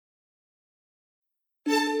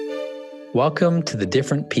Welcome to the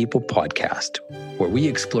Different People Podcast, where we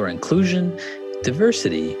explore inclusion,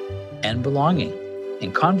 diversity, and belonging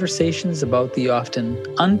in conversations about the often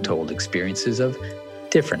untold experiences of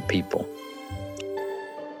different people.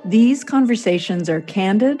 These conversations are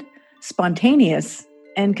candid, spontaneous,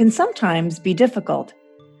 and can sometimes be difficult.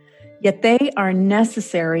 Yet they are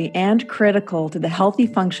necessary and critical to the healthy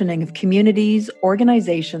functioning of communities,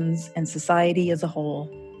 organizations, and society as a whole.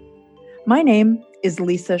 My name is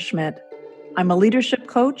Lisa Schmidt. I'm a leadership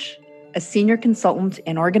coach, a senior consultant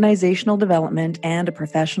in organizational development, and a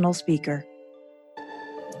professional speaker.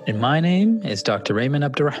 And my name is Dr. Raymond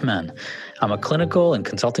Abdurrahman. I'm a clinical and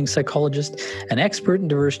consulting psychologist, an expert in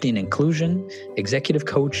diversity and inclusion, executive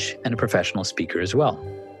coach, and a professional speaker as well.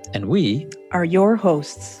 And we are your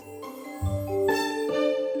hosts.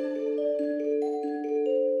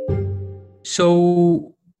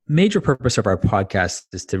 So, major purpose of our podcast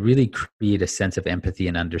is to really create a sense of empathy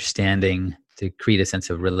and understanding, to create a sense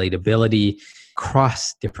of relatability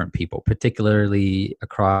across different people, particularly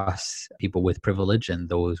across people with privilege and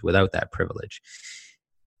those without that privilege.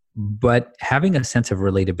 But having a sense of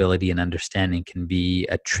relatability and understanding can be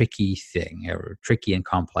a tricky thing, or tricky and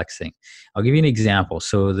complex thing. I'll give you an example.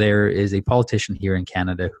 So there is a politician here in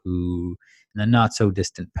Canada who, in the not so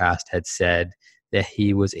distant past, had said that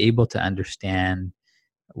he was able to understand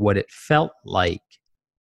what it felt like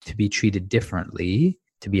to be treated differently,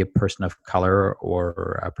 to be a person of color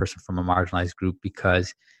or a person from a marginalized group,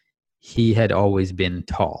 because he had always been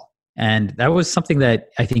tall. And that was something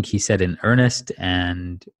that I think he said in earnest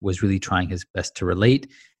and was really trying his best to relate,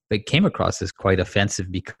 but came across as quite offensive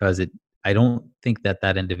because I don't think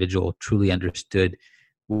that individual truly understood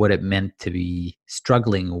what it meant to be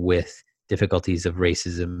struggling with difficulties of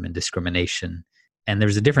racism and discrimination. And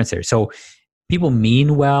there's a difference there. So people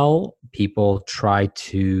mean well, people try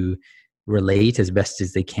to relate as best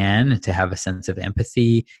as they can, to have a sense of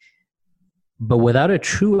empathy, but without a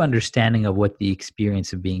true understanding of what the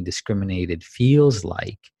experience of being discriminated feels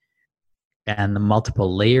like and the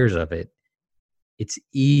multiple layers of it, it's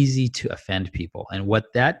easy to offend people. And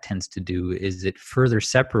what that tends to do is it further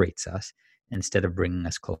separates us instead of bringing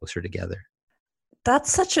us closer together.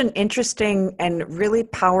 That's such an interesting and really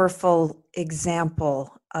powerful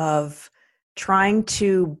example of trying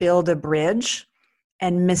to build a bridge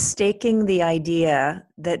and mistaking the idea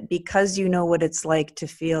that because you know what it's like to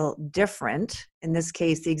feel different, in this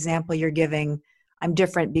case, the example you're giving, I'm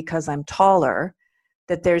different because I'm taller,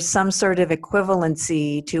 that there's some sort of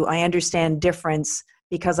equivalency to I understand difference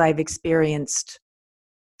because I've experienced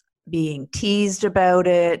being teased about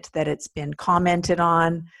it, that it's been commented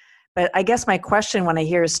on. But I guess my question when I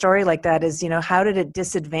hear a story like that is, how did it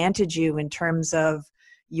disadvantage you in terms of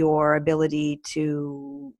your ability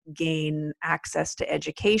to gain access to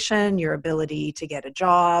education, your ability to get a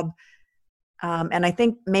job? And I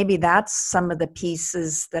think maybe that's some of the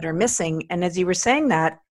pieces that are missing. And as you were saying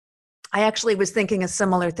that, I actually was thinking a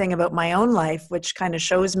similar thing about my own life, which kind of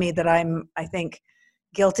shows me that I think,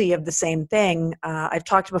 guilty of the same thing. I've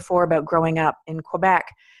talked before about growing up in Quebec.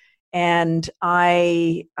 And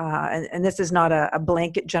and this is not a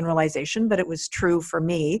blanket generalization, but it was true for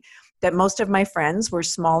me, that most of my friends were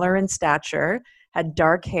smaller in stature, had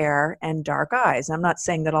dark hair and dark eyes. I'm not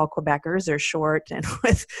saying that all Quebecers are short and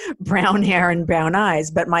with brown hair and brown eyes,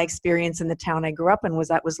 but my experience in the town I grew up in was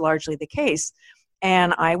that was largely the case.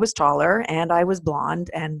 And I was taller and I was blonde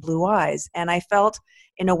and blue eyes. And I felt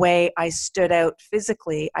in a way I stood out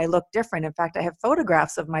physically. I looked different. In fact, I have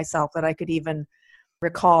photographs of myself that I could even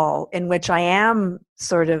recall in which I am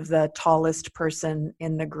sort of the tallest person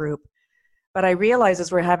in the group. But I realize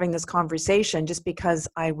as we're having this conversation, just because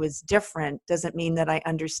I was different doesn't mean that I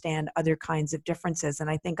understand other kinds of differences. And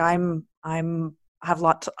I think I have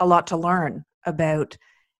a lot to learn about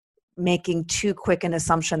making too quick an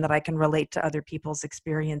assumption that I can relate to other people's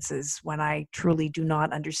experiences when I truly do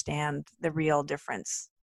not understand the real difference.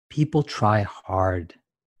 People try hard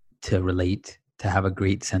to relate, to have a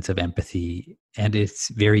great sense of empathy, and it's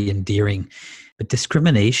very endearing. But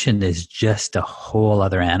discrimination is just a whole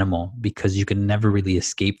other animal because you can never really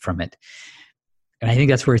escape from it. And I think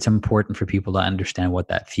that's where it's important for people to understand what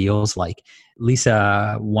that feels like.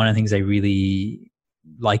 Lisa, one of the things I really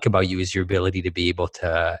like about you is your ability to be able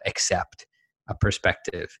to accept a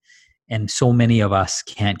perspective. And so many of us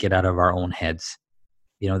can't get out of our own heads,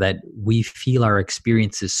 that we feel our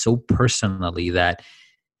experiences so personally that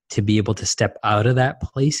to be able to step out of that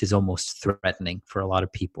place is almost threatening for a lot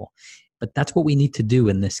of people. But that's what we need to do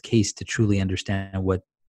in this case to truly understand what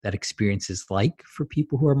that experience is like for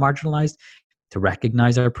people who are marginalized. to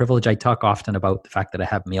recognize our privilege. I talk often about the fact that I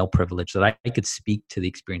have male privilege, that I could speak to the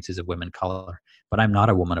experiences of women of color, but I'm not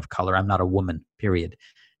a woman of color. I'm not a woman, period.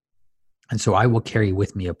 And so I will carry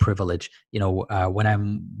with me a privilege. When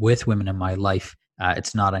I'm with women in my life,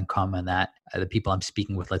 it's not uncommon that the people I'm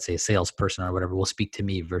speaking with, let's say a salesperson or whatever, will speak to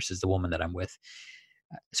me versus the woman that I'm with.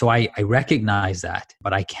 So I recognize that,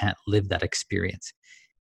 but I can't live that experience.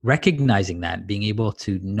 Recognizing that, being able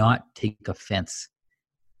to not take offense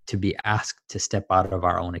to be asked to step out of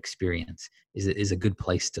our own experience is a good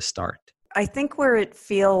place to start. I think where it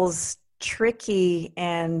feels tricky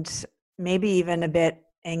and maybe even a bit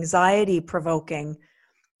anxiety provoking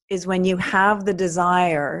is when you have the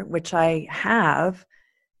desire, which I have,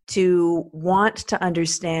 to want to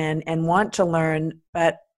understand and want to learn,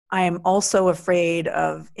 but I am also afraid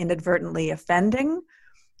of inadvertently offending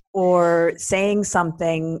or saying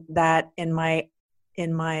something that in my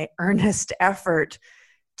earnest effort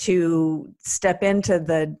to step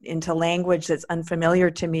into language that's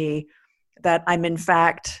unfamiliar to me, that I'm in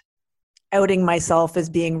fact outing myself as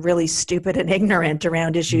being really stupid and ignorant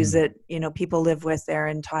around issues that, people live with their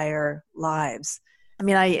entire lives. I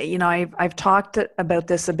mean, I've talked about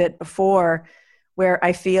this a bit before, where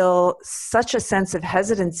I feel such a sense of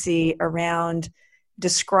hesitancy around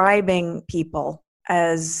describing people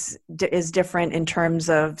as different in terms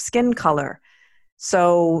of skin color.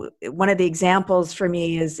 So one of the examples for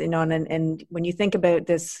me is, and when you think about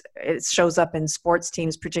this, it shows up in sports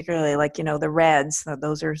teams, particularly like, the Reds,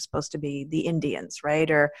 those are supposed to be the Indians,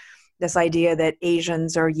 right? Or this idea that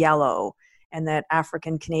Asians are yellow and that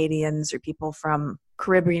African Canadians or people from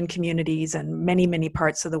Caribbean communities and many, many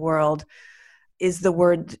parts of the world. Is the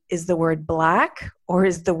word black, or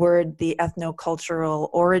is the word the ethnocultural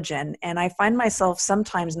origin? And I find myself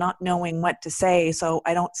sometimes not knowing what to say, so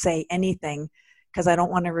I don't say anything, because I don't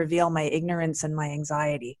want to reveal my ignorance and my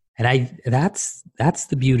anxiety. And that's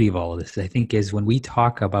the beauty of all of this, I think, is when we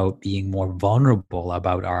talk about being more vulnerable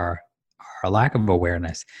about our lack of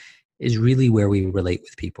awareness, is really where we relate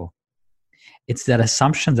with people. It's that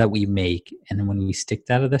assumption that we make, and when we stick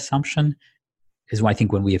to that assumption is when I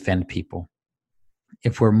think when we offend people.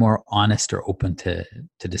 If we're more honest or open to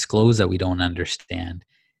disclose that we don't understand,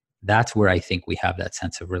 that's where I think we have that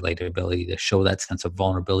sense of relatability, to show that sense of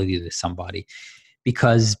vulnerability to somebody.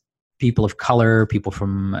 Because people of color, people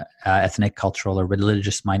from ethnic, cultural, or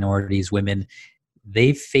religious minorities, women,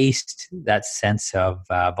 they've faced that sense of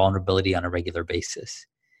vulnerability on a regular basis.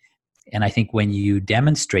 And I think when you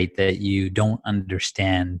demonstrate that you don't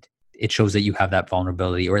understand, it shows that you have that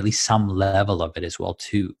vulnerability, or at least some level of it as well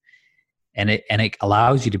too. And it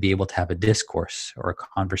allows you to be able to have a discourse or a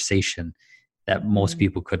conversation that most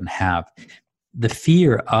people couldn't have. The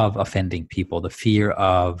fear of offending people, the fear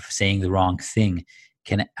of saying the wrong thing,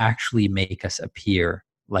 can actually make us appear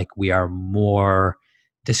like we are more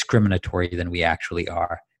discriminatory than we actually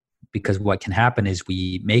are. Because what can happen is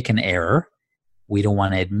we make an error, we don't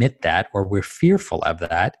want to admit that, or we're fearful of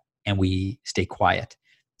that, and we stay quiet.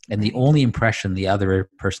 And the only impression the other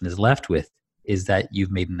person is left with is that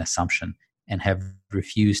you've made an assumption and have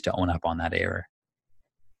refused to own up on that error.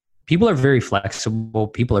 People are very flexible.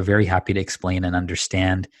 People are very happy to explain and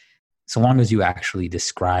understand, so long as you actually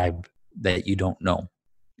describe that you don't know.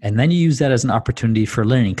 And then you use that as an opportunity for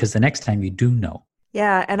learning, because the next time you do know.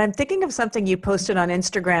 Yeah, and I'm thinking of something you posted on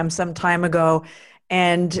Instagram some time ago,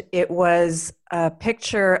 and it was a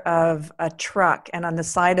picture of a truck, and on the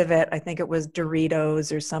side of it, I think it was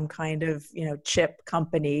Doritos or some kind of, chip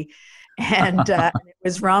company, and it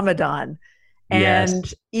was Ramadan. And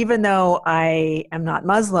yes, even though I am not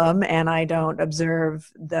Muslim and I don't observe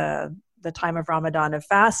the time of Ramadan of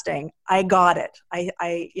fasting, I got it.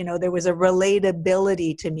 I there was a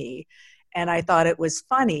relatability to me, and I thought it was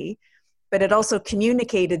funny, but it also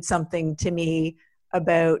communicated something to me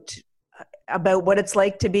about what it's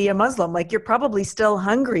like to be a Muslim. Like, you're probably still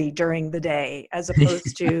hungry during the day, as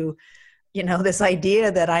opposed to, this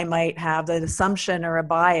idea that I might have an assumption or a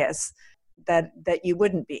bias that you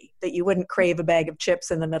wouldn't be, that you wouldn't crave a bag of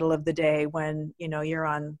chips in the middle of the day when, you're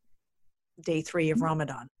on day 3 of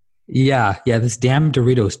Ramadan. Yeah. This damn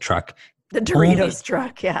Doritos truck. The Doritos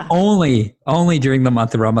truck, yeah. Only during the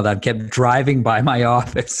month of Ramadan kept driving by my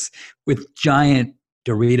office with giant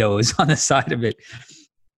Doritos on the side of it.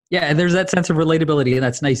 Yeah, and there's that sense of relatability, and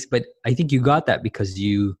that's nice. But I think you got that because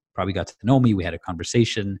you probably got to know me. We had a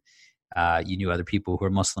conversation. You knew other people who are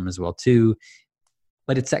Muslim as well too.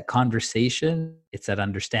 But it's that conversation, it's that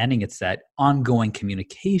understanding, it's that ongoing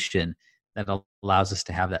communication that allows us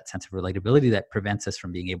to have that sense of relatability that prevents us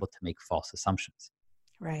from being able to make false assumptions.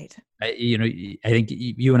 Right. I think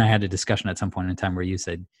you and I had a discussion at some point in time where you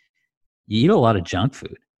said, you eat a lot of junk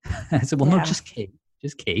food. I said, well, no, Yeah. just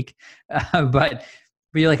cake. But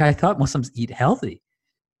you're like, I thought Muslims eat healthy.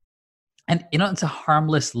 And, it's a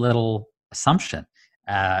harmless little assumption.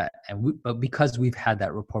 But because we've had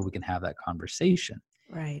that rapport, we can have that conversation.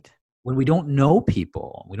 Right. When we don't know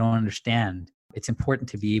people, we don't understand, it's important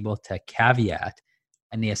to be able to caveat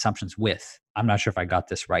any assumptions with, I'm not sure if I got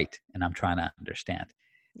this right, and I'm trying to understand.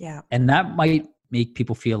 Yeah. And that might make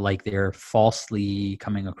people feel like they're falsely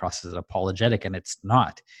coming across as apologetic, and it's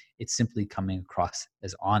not. It's simply coming across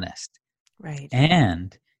as honest. Right.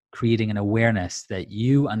 And creating an awareness that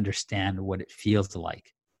you understand what it feels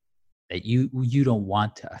like, that you don't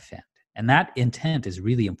want to offend. And that intent is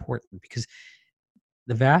really important, because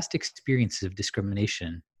the vast experiences of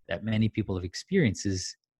discrimination that many people have experienced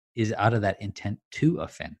is out of that intent to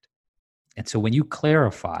offend. And so when you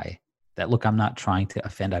clarify that, look, I'm not trying to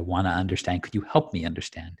offend, I want to understand, could you help me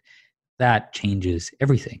understand? That changes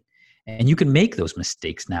everything. And you can make those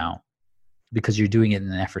mistakes now because you're doing it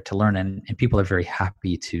in an effort to learn, and people are very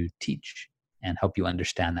happy to teach and help you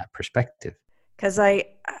understand that perspective. Because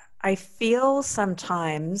I feel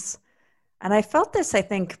sometimes, and I felt this, I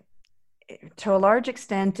think, to a large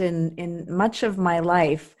extent in much of my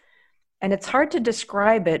life, and it's hard to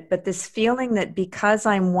describe it, but this feeling that because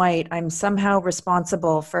I'm white, I'm somehow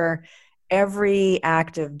responsible for every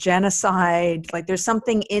act of genocide. Like there's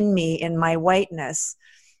something in me, in my whiteness,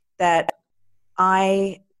 that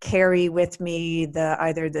I carry with me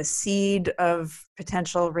either the seed of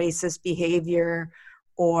potential racist behavior,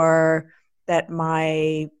 or that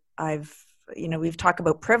we've talked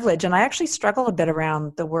about privilege, and I actually struggle a bit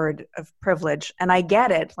around the word of privilege. And I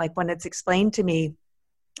get it, like when it's explained to me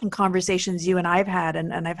in conversations you and I've had,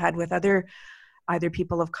 and I've had with either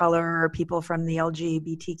people of color or people from the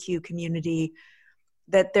LGBTQ community,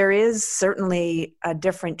 that there is certainly a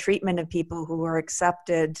different treatment of people who are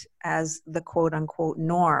accepted as the quote unquote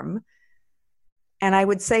norm. And I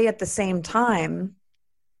would say at the same time,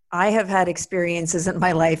 I have had experiences in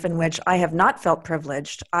my life in which I have not felt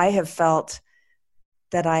privileged. I have felt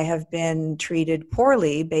that I have been treated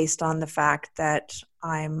poorly based on the fact that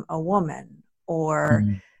I'm a woman, or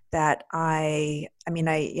that I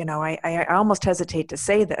almost hesitate to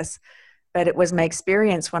say this, but it was my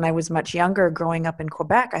experience when I was much younger growing up in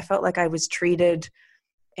Quebec. I felt like I was treated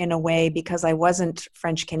in a way, because I wasn't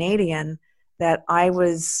French Canadian, that I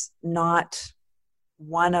was not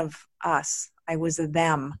one of us. I was a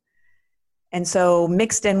them. And so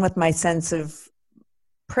mixed in with my sense of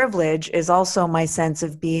privilege is also my sense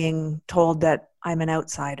of being told that I'm an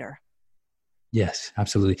outsider. Yes,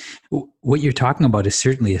 absolutely. What you're talking about is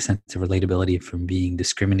certainly a sense of relatability from being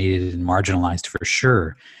discriminated and marginalized, for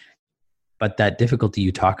sure. But that difficulty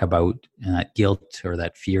you talk about, and that guilt or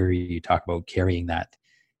that fear you talk about carrying, that,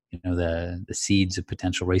 the seeds of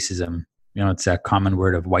potential racism, it's a common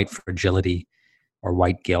word of white fragility or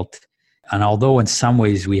white guilt. And although in some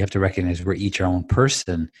ways we have to recognize we're each our own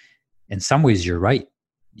person, in some ways you're right.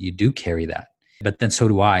 You do carry that. But then so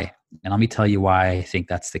do I. And let me tell you why I think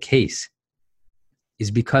that's the case.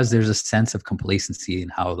 Is because there's a sense of complacency in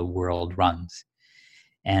how the world runs.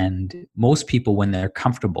 And most people, when they're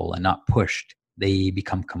comfortable and not pushed, they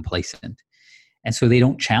become complacent. And so they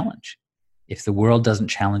don't challenge. If the world doesn't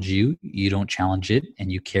challenge you, you don't challenge it,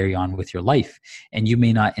 and you carry on with your life. And you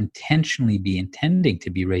may not intentionally be intending to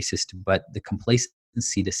be racist, but the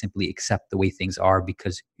complacency to simply accept the way things are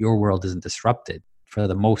because your world isn't disrupted, for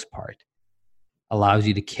the most part, allows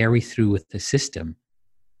you to carry through with the system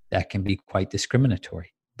that can be quite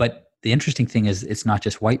discriminatory. But the interesting thing is, it's not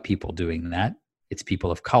just white people doing that, it's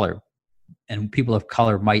people of color. And people of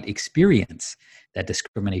color might experience that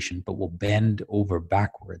discrimination, but will bend over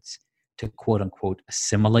backwards to quote unquote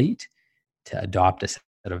assimilate, to adopt a set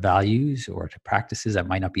of values or to practices that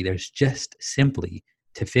might not be theirs, just simply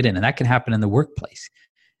to fit in. And that can happen in the workplace,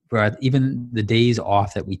 where even the days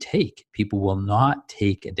off that we take, people will not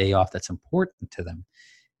take a day off that's important to them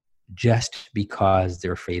just because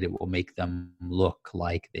they're afraid it will make them look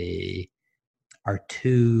like they are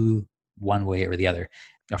too one way or the other.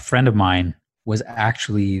 A friend of mine was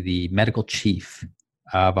actually the medical chief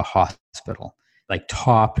of a hospital, like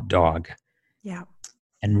top dog. Yeah.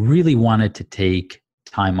 And really wanted to take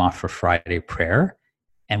time off for Friday prayer,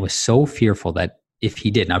 and was so fearful that if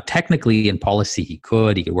he did, now technically in policy he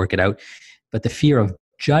could work it out, but the fear of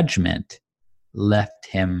judgment left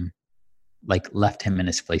him in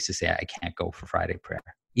his place to say, I can't go for Friday prayer,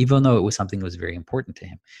 even though it was something that was very important to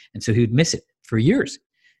him. And so he would miss it for years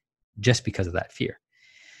just because of that fear.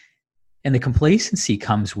 And the complacency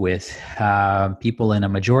comes with people in a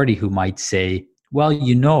majority who might say, well,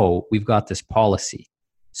 we've got this policy,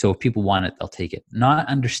 so if people want it, they'll take it. Not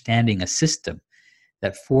understanding a system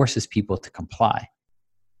that forces people to comply.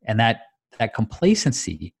 And that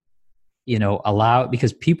complacency,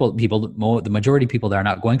 because the majority of people that are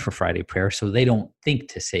not going for Friday prayer, so they don't think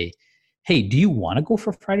to say, hey, do you want to go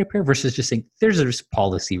for Friday prayer? Versus just saying, there's a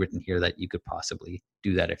policy written here that you could possibly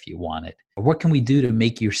do that if you want it. Or what can we do to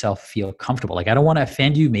make yourself feel comfortable? Like, I don't want to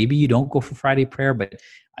offend you. Maybe you don't go for Friday prayer, but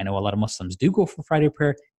I know a lot of Muslims do go for Friday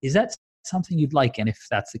prayer. Is that something you'd like? And if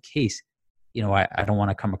that's the case, I don't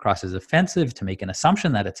want to come across as offensive to make an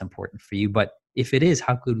assumption that it's important for you. But if it is,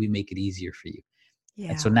 how could we make it easier for you?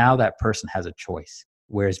 Yeah. And so now that person has a choice,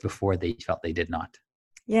 whereas before they felt they did not.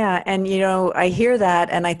 Yeah. And, I hear that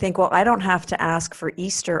and I think, well, I don't have to ask for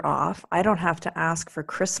Easter off. I don't have to ask for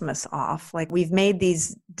Christmas off. Like, we've made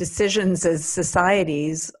these decisions as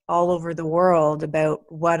societies all over the world about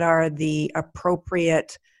what are the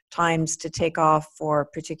appropriate times to take off for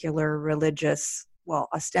particular religious, well,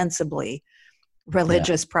 ostensibly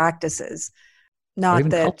religious practices. Not even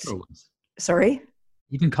that, cultural ones. Sorry?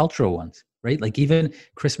 Even cultural ones, right? Like, even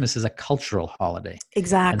Christmas is a cultural holiday.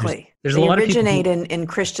 Exactly. There's a lot of people they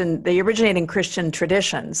originate in Christian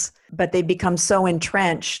traditions, but they become so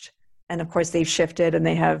entrenched. And of course they've shifted and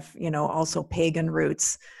they have, also pagan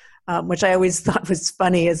roots, which I always thought was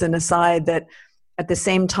funny as an aside, that at the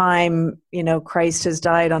same time, Christ has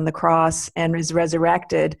died on the cross and is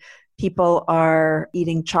resurrected, people are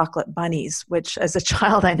eating chocolate bunnies, which as a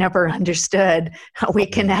child, I never understood how we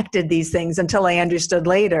connected these things until I understood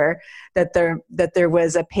later that there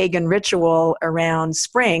was a pagan ritual around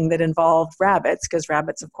spring that involved rabbits, because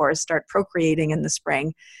rabbits, of course, start procreating in the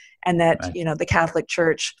spring. And that, right. The Catholic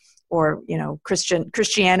Church or,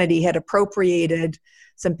 Christianity had appropriated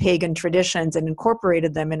some pagan traditions and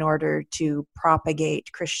incorporated them in order to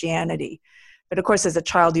propagate Christianity. But of course, as a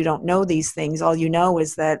child, you don't know these things. All you know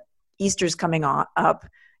is that Easter's coming up,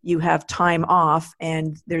 you have time off,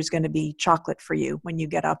 and there's going to be chocolate for you when you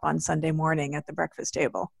get up on Sunday morning at the breakfast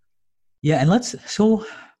table. Yeah, and let's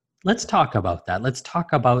talk about that. Let's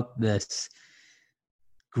talk about this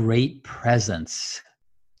great presence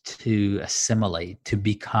to assimilate, to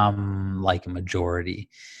become like a majority.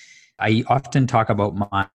 I often talk about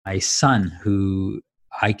my son, who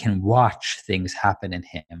I can watch things happen in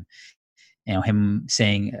him. Him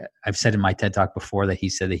saying, I've said in my TED Talk before that he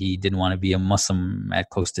said that he didn't want to be a Muslim at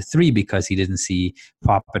close to 3 because he didn't see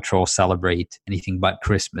Paw Patrol celebrate anything but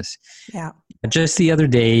Christmas. Yeah. Just the other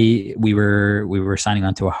day, we were signing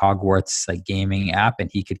on to a Hogwarts gaming app, and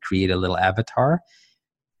he could create a little avatar.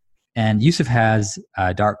 And Yusuf has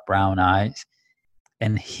dark brown eyes,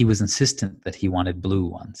 and he was insistent that he wanted blue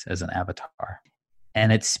ones as an avatar.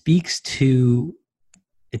 And it speaks to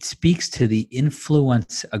the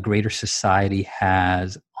influence a greater society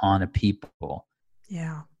has on a people,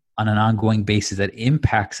 on an ongoing basis, that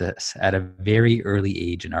impacts us at a very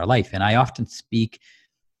early age in our life. And I often speak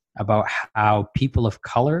about how people of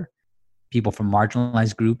color, people from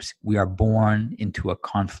marginalized groups, we are born into a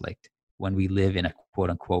conflict when we live in a quote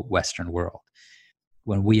unquote Western world.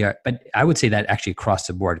 But I would say that actually across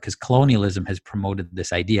the board, because colonialism has promoted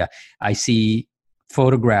this idea. I see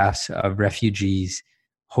photographs of refugees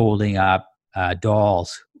holding up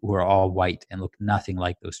dolls who are all white and look nothing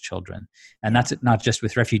like those children. And that's not just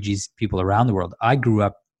with refugees, people around the world. I grew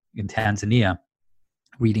up in Tanzania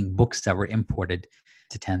reading books that were imported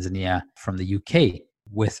to Tanzania from the UK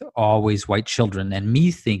with always white children, and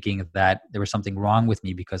me thinking that there was something wrong with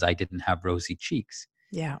me because I didn't have rosy cheeks.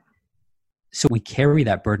 Yeah. So we carry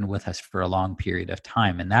that burden with us for a long period of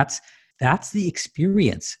time. And that's the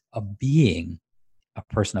experience of being a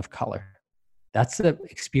person of color. That's the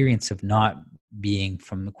experience of not being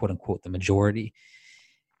from the quote unquote the majority.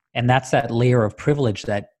 And that's that layer of privilege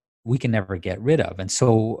that we can never get rid of. And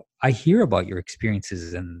so I hear about your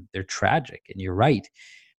experiences and they're tragic, and you're right.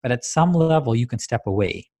 But at some level, you can step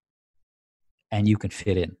away and you can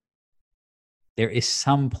fit in. There is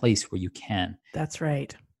some place where you can. That's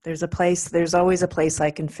right. There's always a place I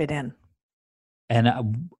can fit in. And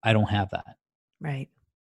I don't have that. Right.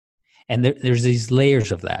 And there's these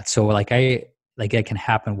layers of that. So that can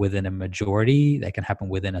happen within a majority, that can happen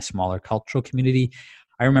within a smaller cultural community.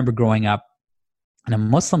 I remember growing up in a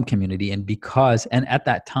Muslim community, and at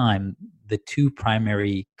that time, the two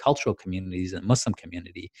primary cultural communities in the Muslim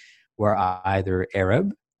community were either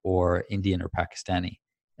Arab or Indian or Pakistani.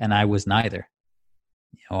 And I was neither.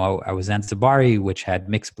 I was Zanzibari, which had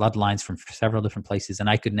mixed bloodlines from several different places, and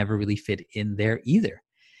I could never really fit in there either.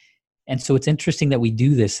 And so it's interesting that we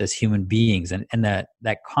do this as human beings, and that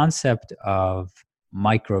concept of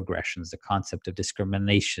microaggressions, the concept of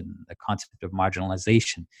discrimination, the concept of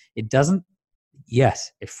marginalization,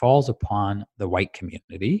 it falls upon the white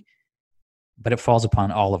community, but it falls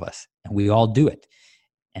upon all of us, and we all do it.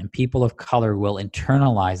 And people of color will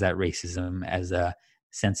internalize that racism as a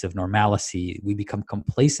sense of normalcy. We become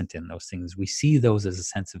complacent in those things. We see those as a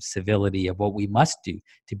sense of civility, of what we must do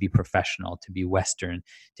to be professional, to be Western,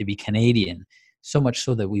 to be Canadian, so much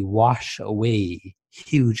so that we wash away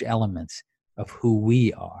huge elements of who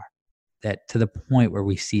we are, that to the point where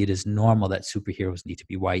we see it as normal that superheroes need to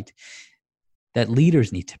be white, that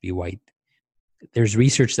leaders need to be white. There's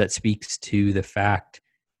research that speaks to the fact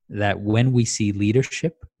that when we see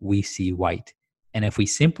leadership, we see white. And if we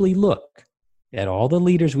simply look at all the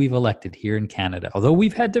leaders we've elected here in Canada, although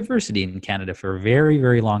we've had diversity in Canada for a very,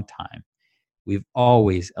 very long time, we've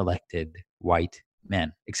always elected white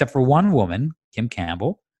men, except for one woman, Kim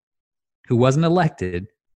Campbell, who wasn't elected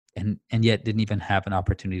and yet didn't even have an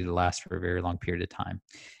opportunity to last for a very long period of time.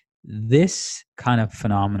 This kind of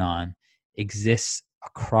phenomenon exists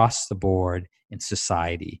across the board in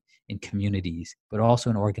society, in communities, but also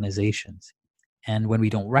in organizations. And when we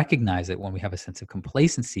don't recognize it, when we have a sense of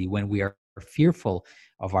complacency, when we are fearful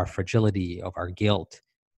of our fragility, of our guilt,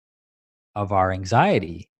 of our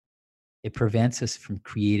anxiety, it prevents us from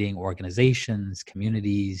creating organizations,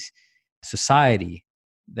 communities, society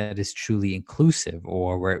that is truly inclusive,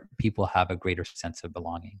 or where people have a greater sense of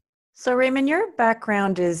belonging. So Raymond, your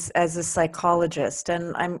background is as a psychologist,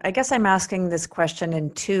 and I guess I'm asking this question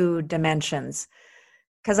in two dimensions,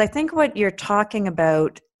 because I think what you're talking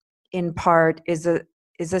about in part is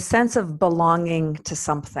a sense of belonging to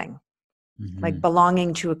something, like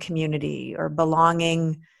belonging to a community or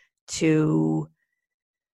belonging to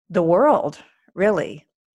the world, really.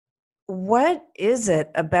 What is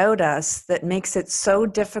it about us that makes it so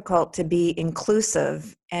difficult to be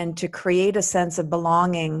inclusive and to create a sense of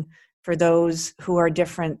belonging for those who are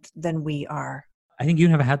different than we are? I think you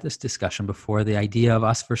and I have had this discussion before, the idea of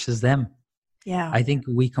us versus them. Yeah. I think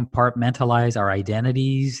we compartmentalize our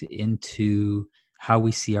identities into how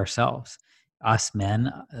we see ourselves. Us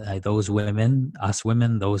men, those women, us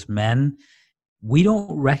women, those men. We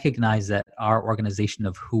don't recognize that our organization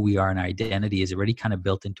of who we are and our identity is already kind of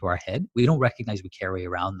built into our head. We don't recognize we carry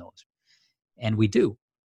around those. And we do.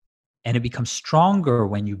 And it becomes stronger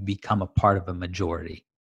when you become a part of a majority.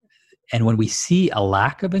 And when we see a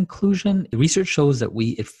lack of inclusion, the research shows that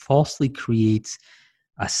it falsely creates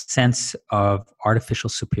a sense of artificial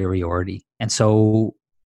superiority. And so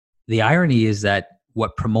the irony is that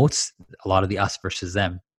what promotes a lot of the us versus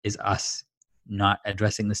them is us not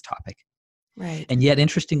addressing this topic. Right. And yet,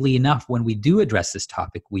 interestingly enough, when we do address this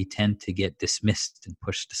topic, we tend to get dismissed and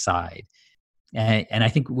pushed aside. And I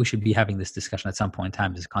think we should be having this discussion at some point in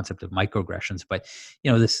time, this concept of microaggressions. But,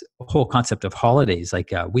 this whole concept of holidays,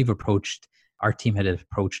 like our team had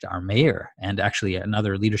approached our mayor, and actually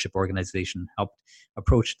another leadership organization helped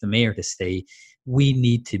approach the mayor to say, we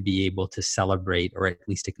need to be able to celebrate or at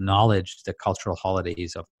least acknowledge the cultural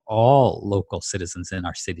holidays of all local citizens in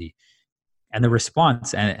our city. And the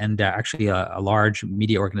response, and actually a large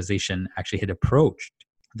media organization actually had approached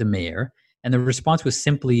the mayor, and the response was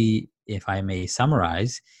simply, if I may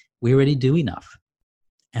summarize, we already do enough.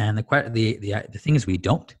 And the thing is, we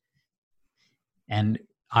don't. And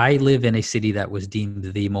I live in a city that was deemed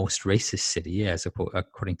the most racist city,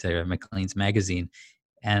 according to Maclean's magazine.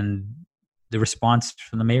 And the response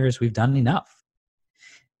from the mayor is, we've done enough.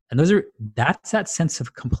 And that's that sense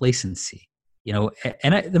of complacency.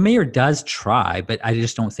 The mayor does try, but I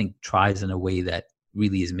just don't think tries in a way that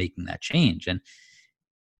really is making that change.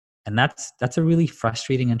 And that's a really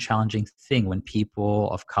frustrating and challenging thing when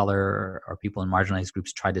people of color or people in marginalized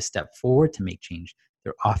groups try to step forward to make change.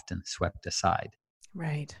 They're often swept aside.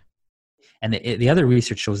 Right. And the other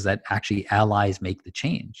research shows that actually allies make the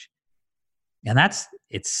change. And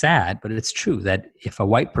it's sad, but it's true that if a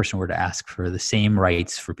white person were to ask for the same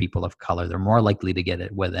rights for people of color, they're more likely to get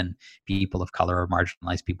it than people of color or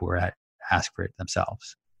marginalized people were to ask for it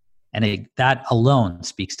themselves. And that alone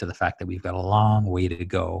speaks to the fact that we've got a long way to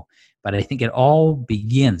go. But I think it all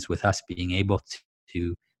begins with us being able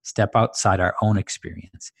to step outside our own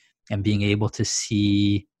experience and being able to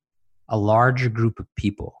see a larger group of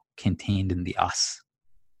people contained in the us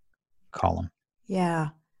column. Yeah.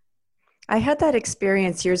 I had that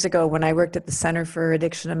experience years ago when I worked at the Center for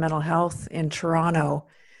Addiction and Mental Health in Toronto,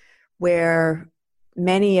 where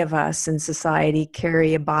many of us in society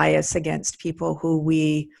carry a bias against people who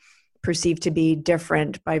we perceive to be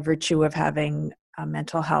different by virtue of having a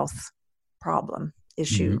mental health problem,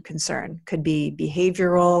 issue, concern. Could be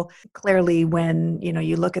behavioral. Clearly, when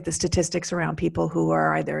you look at the statistics around people who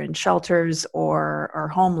are either in shelters or are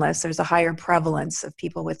homeless, there's a higher prevalence of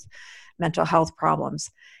people with mental health problems.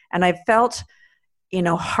 And I felt,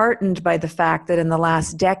 heartened by the fact that in the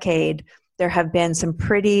last decade, there have been some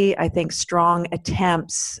pretty, I think, strong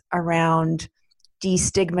attempts around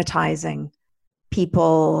destigmatizing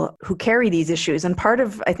people who carry these issues. And part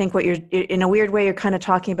of, I think, what you're, in a weird way, you're kind of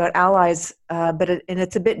talking about allies, and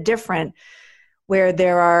it's a bit different, where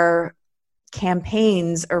there are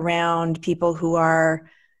campaigns around people who are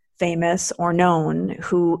famous or known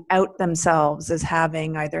who out themselves as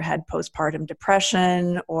having either had postpartum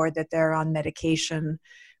depression or that they're on medication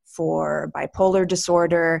for bipolar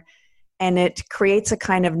disorder. And it creates a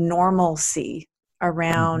kind of normalcy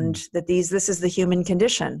around that this is the human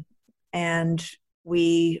condition. And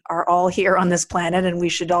we are all here on this planet and we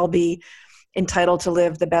should all be entitled to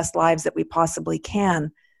live the best lives that we possibly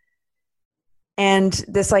can. And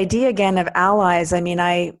this idea again of allies, I mean,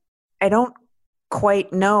 I don't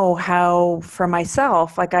quite know how for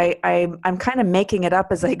myself, like I'm kind of making it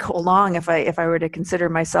up as I go along if I were to consider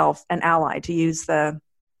myself an ally, to use the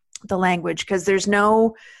language, because there's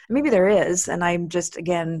no, maybe there is, and I'm just,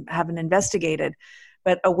 again, haven't investigated,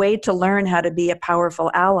 but a way to learn how to be a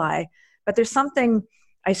powerful ally. But there's something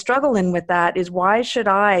I struggle in with that is, why should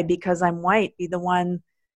I, because I'm white, be the one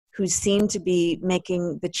who seem to be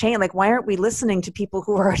making the change? Like, why aren't we listening to people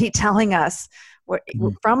who are already telling us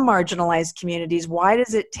from marginalized communities? Why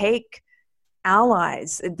does it take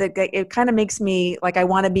allies? It kind of makes me like, I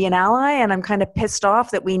want to be an ally, and I'm kind of pissed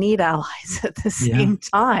off that we need allies at the same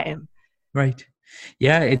time. Right.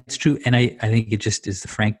 Yeah, it's true. And I think it just is the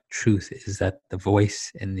frank truth, is that the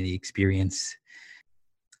voice and the experience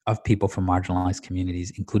of people from marginalized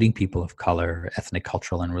communities, including people of color, ethnic,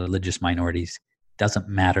 cultural, and religious minorities, doesn't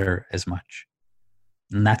matter as much.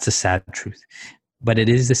 And that's a sad truth. But it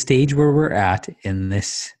is the stage where we're at in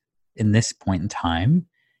this point in time,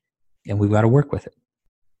 and we've got to work with it.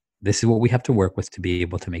 This is what we have to work with to be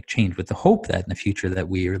able to make change, with the hope that in the future that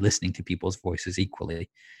we are listening to people's voices equally,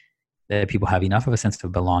 that people have enough of a sense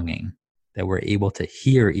of belonging, that we're able to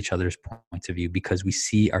hear each other's points of view because we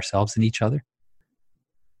see ourselves in each other.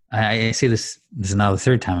 I say this is now the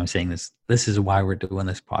third time I'm saying this. This is why we're doing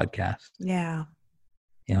this podcast. Yeah.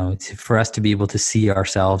 You know, it's for us to be able to see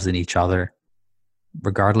ourselves in each other,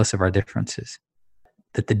 regardless of our differences.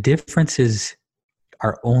 That the differences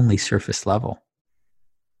are only surface level.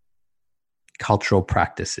 Cultural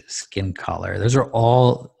practices, skin color, those are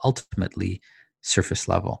all ultimately surface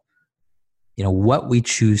level. You know, what we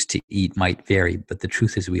choose to eat might vary, but the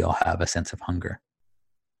truth is we all have a sense of hunger.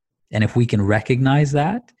 And if we can recognize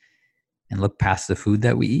that and look past the food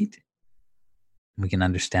that we eat, we can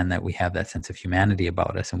understand that we have that sense of humanity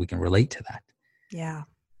about us and we can relate to that. Yeah.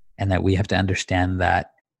 And that we have to understand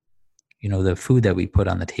that, you know, the food that we put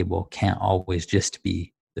on the table can't always just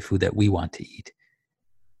be the food that we want to eat.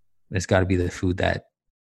 It's got to be the food that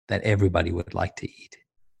everybody would like to eat.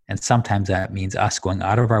 And sometimes that means us going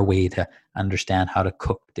out of our way to understand how to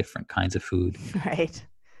cook different kinds of food. Right.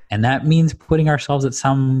 And that means putting ourselves at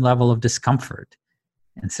some level of discomfort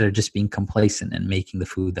instead of just being complacent and making the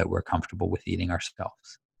food that we're comfortable with eating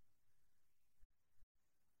ourselves.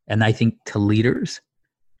 And I think to leaders,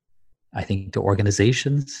 I think to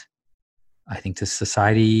organizations, I think to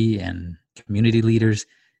society and community leaders,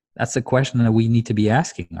 that's the question that we need to be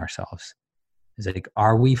asking ourselves. Is like,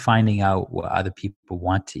 are we finding out what other people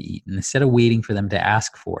want to eat? And instead of waiting for them to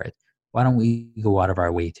ask for it, why don't we go out of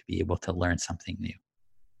our way to be able to learn something new?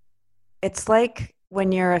 It's like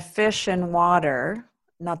when you're a fish in water,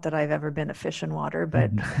 not that I've ever been a fish in water,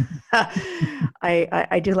 but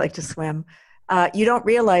I do like to swim. You don't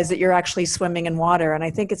realize that you're actually swimming in water. And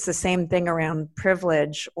I think it's the same thing around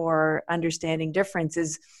privilege or understanding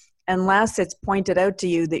differences. Unless it's pointed out to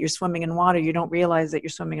you that you're swimming in water, you don't realize that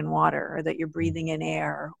you're swimming in water or that you're breathing in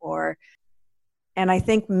air. And I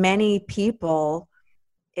think many people,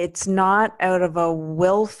 it's not out of a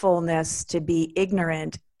willfulness to be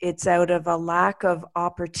ignorant. It's out of a lack of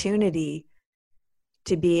opportunity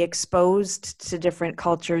to be exposed to different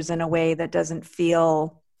cultures in a way that doesn't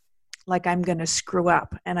feel like I'm going to screw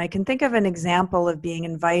up. And I can think of an example of being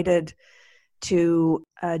invited to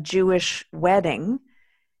a Jewish wedding.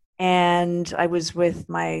 And I was with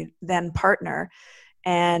my then partner,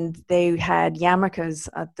 and they had yarmulkes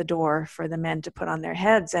at the door for the men to put on their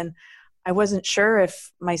heads. And I wasn't sure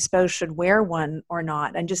if my spouse should wear one or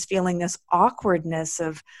not. And just feeling this awkwardness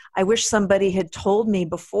of, I wish somebody had told me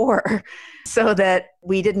before so that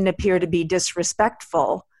we didn't appear to be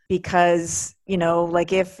disrespectful. Because, you know,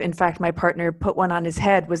 like if in fact my partner put one on his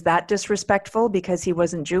head, was that disrespectful because he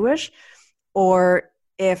wasn't Jewish? Or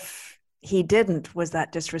if he didn't, was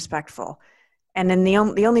that disrespectful? And then the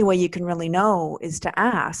only way you can really know is to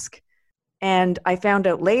ask. And I found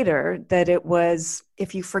out later that it was,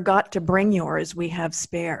 if you forgot to bring yours, we have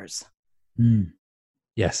spares.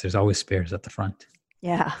 Yes, there's always spares at the front.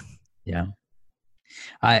 Yeah. Yeah.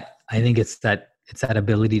 I think it's that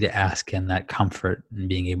ability to ask, and that comfort in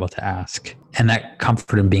being able to ask, and that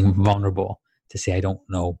comfort in being vulnerable to say, I don't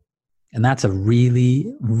know. And that's a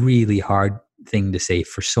really, really hard thing to say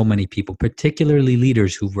for so many people, particularly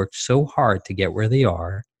leaders who've worked so hard to get where they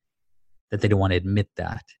are that they don't want to admit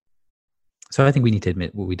that. So I think we need to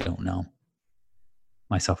admit what we don't know,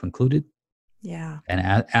 myself included. Yeah. And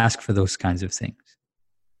ask for those kinds of things.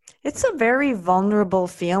 It's a very vulnerable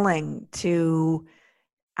feeling to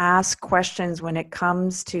ask questions when it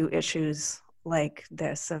comes to issues like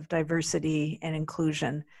this of diversity and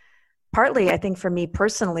inclusion. Partly, I think for me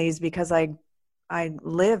personally, is because I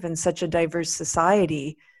live in such a diverse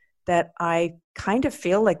society that I kind of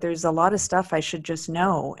feel like there's a lot of stuff I should just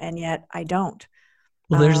know, and yet I don't.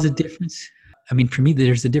 Well, there's a difference. I mean, for me,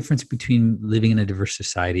 there's a difference between living in a diverse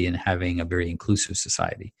society and having a very inclusive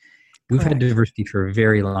society. We've Correct. had diversity for a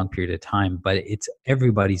very long period of time, but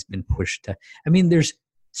everybody's been pushed to, I mean, there's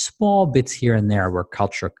small bits here and there where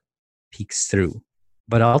culture peeks through,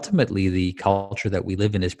 but ultimately the culture that we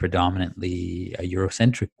live in is predominantly a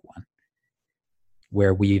Eurocentric one,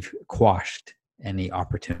 where we've quashed any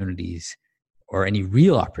opportunities or any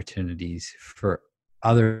real opportunities for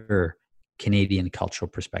other Canadian cultural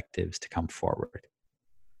perspectives to come forward.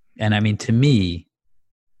 And I mean, to me,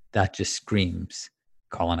 that just screams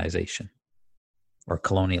colonization or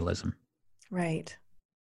colonialism. Right.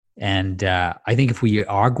 And I think if we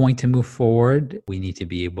are going to move forward, we need to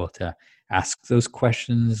be able to ask those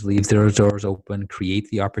questions, leave those doors open, create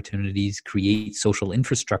the opportunities, create social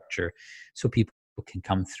infrastructure so people can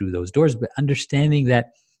come through those doors, but understanding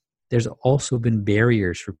that there's also been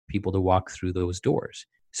barriers for people to walk through those doors.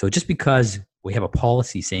 So just because we have a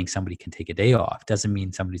policy saying somebody can take a day off doesn't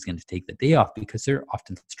mean somebody's going to take the day off, because they're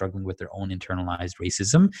often struggling with their own internalized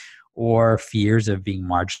racism or fears of being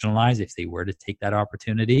marginalized if they were to take that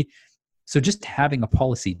opportunity. So just having a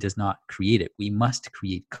policy does not create it. We must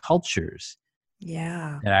create cultures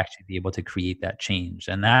that actually be able to create that change.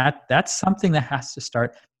 And that's something that has to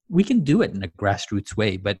start. We can do it in a grassroots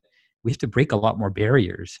way, but we have to break a lot more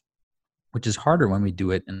barriers, which is harder when we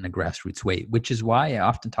do it in a grassroots way, which is why I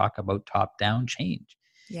often talk about top-down change.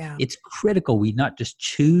 Yeah. It's critical we not just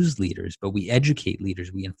choose leaders, but we educate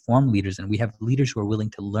leaders, we inform leaders, and we have leaders who are willing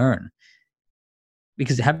to learn.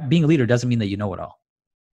 Because being a leader doesn't mean that you know it all.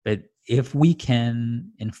 But if we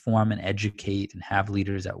can inform and educate and have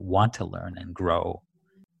leaders that want to learn and grow,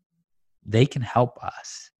 they can help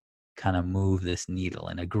us kind of move this needle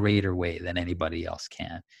in a greater way than anybody else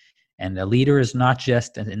can. And a leader is not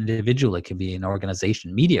just an individual. It can be an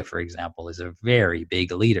organization. Media, for example, is a very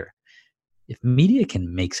big leader. If media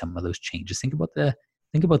can make some of those changes, think about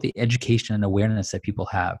the education and awareness that people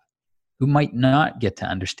have who might not get to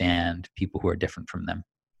understand people who are different from them.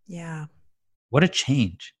 Yeah. What a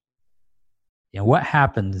change. What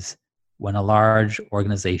happens when a large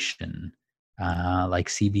organization like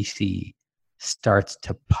CBC starts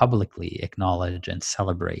to publicly acknowledge and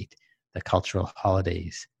celebrate the cultural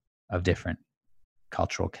holidays of different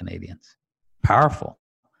cultural Canadians? Powerful.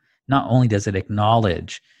 Not only does it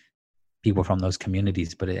acknowledge people from those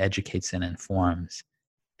communities, but it educates and informs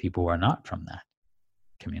people who are not from that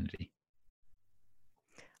community.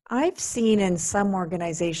 I've seen in some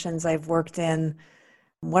organizations I've worked in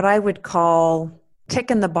what I would call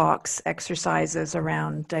tick in the box exercises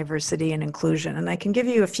around diversity and inclusion. And I can give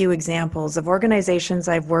you a few examples of organizations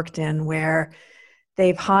I've worked in where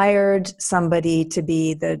they've hired somebody to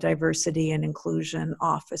be the diversity and inclusion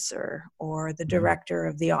officer or the director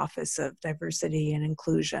of the Office of Diversity and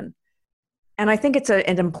Inclusion. And I think it's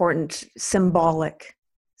an important symbolic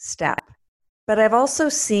step. But I've also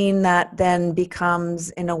seen that then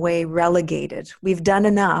becomes, in a way, relegated. We've done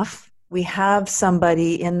enough. We have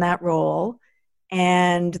somebody in that role,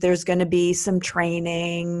 and there's going to be some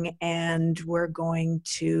training, and we're going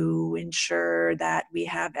to ensure that we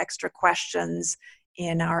have extra questions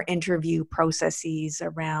in our interview processes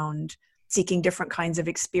around seeking different kinds of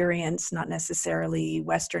experience, not necessarily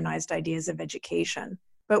westernized ideas of education.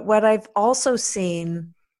 But what I've also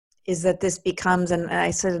seen is that this becomes, and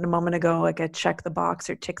I said it a moment ago, like a check the box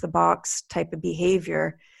or tick the box type of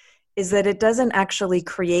behavior, is that it doesn't actually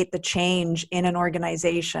create the change in an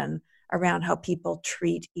organization around how people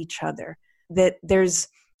treat each other. That there's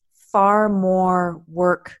far more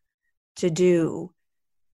work to do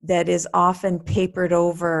that is often papered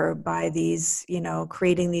over by these,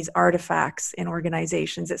 creating these artifacts in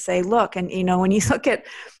organizations that say, look, and when you look at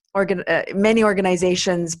many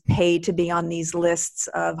organizations pay to be on these lists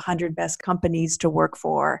of 100 best companies to work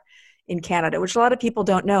for. in Canada, which a lot of people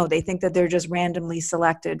don't know. They think that they're just randomly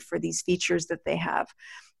selected for these features that they have.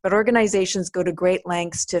 But organizations go to great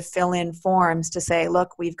lengths to fill in forms to say,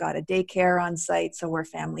 look, we've got a daycare on site, so we're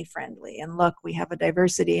family friendly. And look, we have a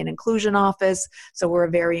diversity and inclusion office, so we're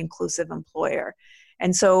a very inclusive employer.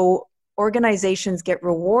 And so organizations get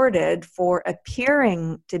rewarded for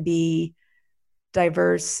appearing to be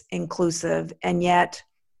diverse, inclusive, and yet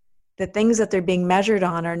the things that they're being measured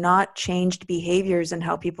on are not changed behaviors and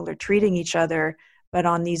how people are treating each other, but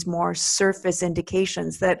on these more surface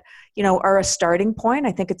indications that, are a starting point.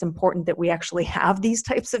 I think it's important that we actually have these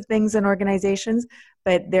types of things in organizations,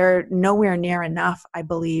 but they're nowhere near enough, I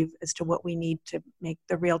believe, as to what we need to make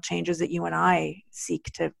the real changes that you and I seek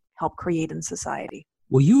to help create in society.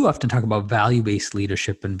 Well, you often talk about value-based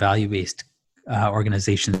leadership and value-based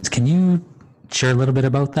organizations. Can you share a little bit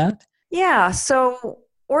about that? Yeah. So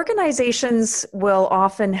organizations will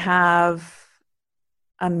often have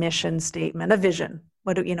a mission statement, a vision.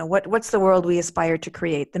 What's the world we aspire to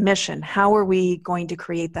create? The mission. How are we going to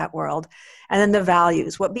create that world? And then the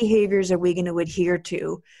values. What behaviors are we going to adhere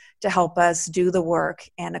to help us do the work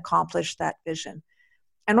and accomplish that vision?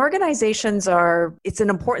 And organizations it's an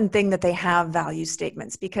important thing that they have value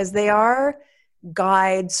statements because they are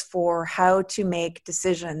guides for how to make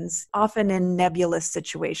decisions, often in nebulous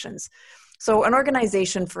situations. So an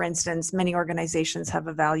organization, for instance, many organizations have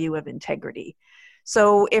a value of integrity.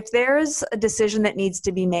 So if there's a decision that needs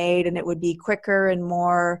to be made and it would be quicker and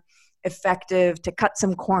more effective to cut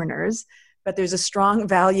some corners, but there's a strong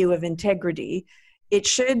value of integrity, it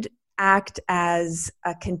should act as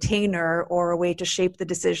a container or a way to shape the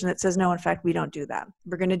decision that says, no, in fact, we don't do that.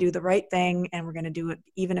 We're going to do the right thing and we're going to do it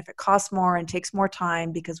even if it costs more and takes more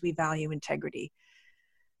time because we value integrity.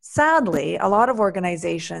 Sadly, a lot of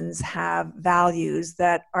organizations have values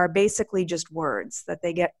that are basically just words that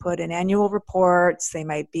they get put in annual reports. They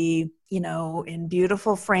might be, in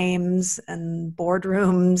beautiful frames and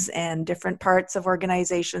boardrooms and different parts of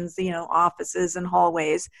organizations, offices and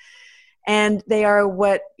hallways. And they are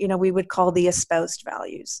what, we would call the espoused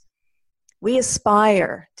values. We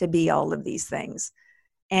aspire to be all of these things.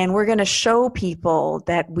 And we're going to show people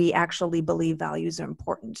that we actually believe values are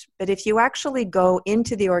important. But if you actually go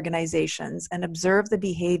into the organizations and observe the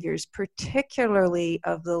behaviors, particularly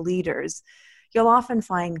of the leaders, you'll often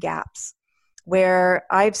find gaps where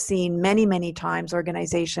I've seen many, many times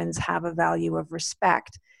organizations have a value of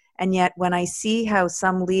respect. And yet when I see how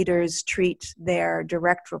some leaders treat their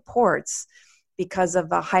direct reports because of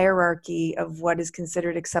the hierarchy of what is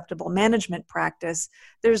considered acceptable management practice,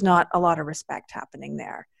 there's not a lot of respect happening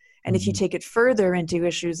there. And if you take it further into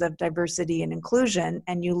issues of diversity and inclusion,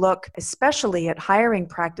 and you look especially at hiring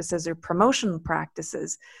practices or promotion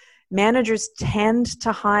practices, managers tend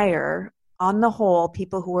to hire, on the whole,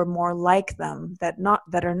 people who are more like them, that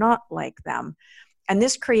are not like them. And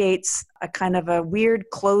this creates a kind of a weird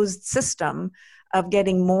closed system of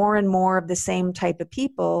getting more and more of the same type of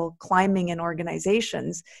people climbing in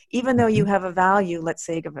organizations, even though you have a value, let's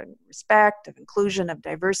say, of respect, of inclusion, of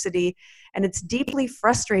diversity. And it's deeply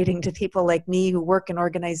frustrating to people like me who work in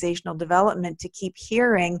organizational development to keep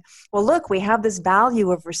hearing, well, look, we have this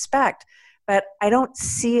value of respect, but I don't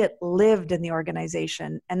see it lived in the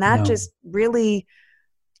organization. And that just really...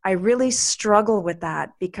 I really struggle with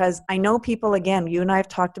that because I know people, again, you and I have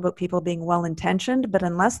talked about people being well-intentioned, but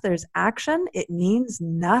unless there's action, it means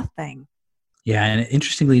nothing. Yeah, and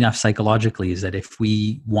interestingly enough, psychologically, is that if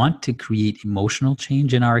we want to create emotional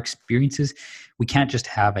change in our experiences, we can't just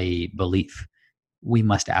have a belief. We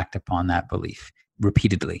must act upon that belief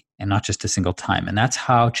repeatedly and not just a single time. And that's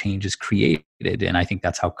how change is created. And I think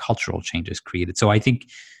that's how cultural change is created. So I think,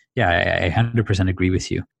 I 100% agree with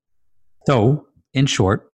you. So in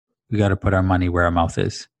short, we got to put our money where our mouth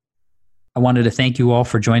is. I wanted to thank you all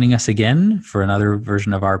for joining us again for another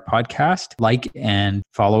version of our podcast. Like and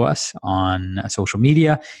follow us on social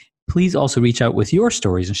media. Please also reach out with your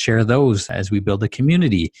stories and share those as we build a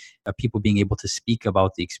community of people being able to speak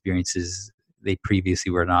about the experiences they previously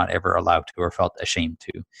were not ever allowed to or felt ashamed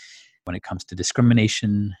to when it comes to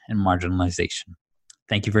discrimination and marginalization.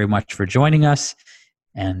 Thank you very much for joining us,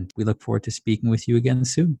 and we look forward to speaking with you again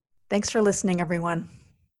soon. Thanks for listening, everyone.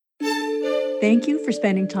 Thank you for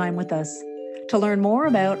spending time with us. To learn more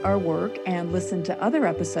about our work and listen to other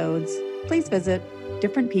episodes, please visit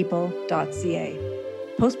differentpeople.ca.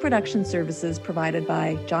 Post-production services provided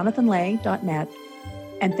by jonathanlay.net,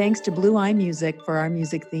 and thanks to Blue Eye Music for our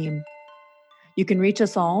music theme. You can reach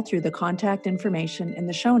us all through the contact information in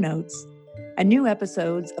the show notes. And new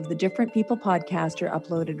episodes of the Different People podcast are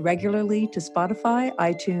uploaded regularly to Spotify,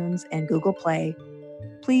 iTunes, and Google Play.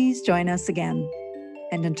 Please join us again.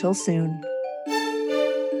 And until soon.